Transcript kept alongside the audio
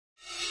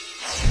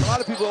lot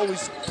of people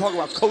always talk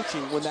about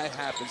coaching when that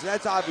happens. And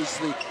that's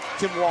obviously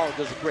Tim Waller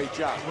does a great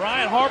job.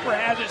 Ryan Harper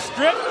has it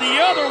stripped the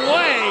other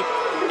way,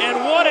 and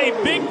what a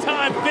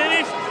big-time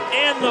finish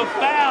and the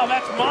foul.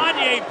 That's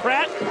Monyea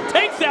Pratt.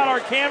 Takes out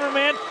our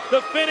cameraman.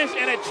 The finish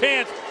and a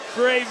chance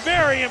for a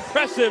very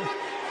impressive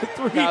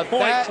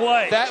three-point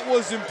play. That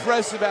was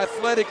impressive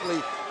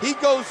athletically. He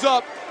goes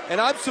up, and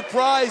I'm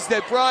surprised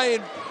that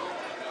Brian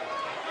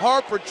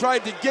Harper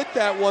tried to get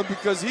that one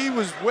because he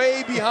was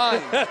way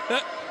behind.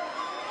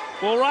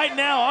 Well, right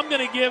now, I'm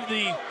going to give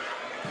the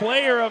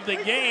player of the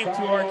game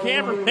to our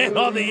cameraman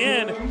on the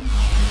end.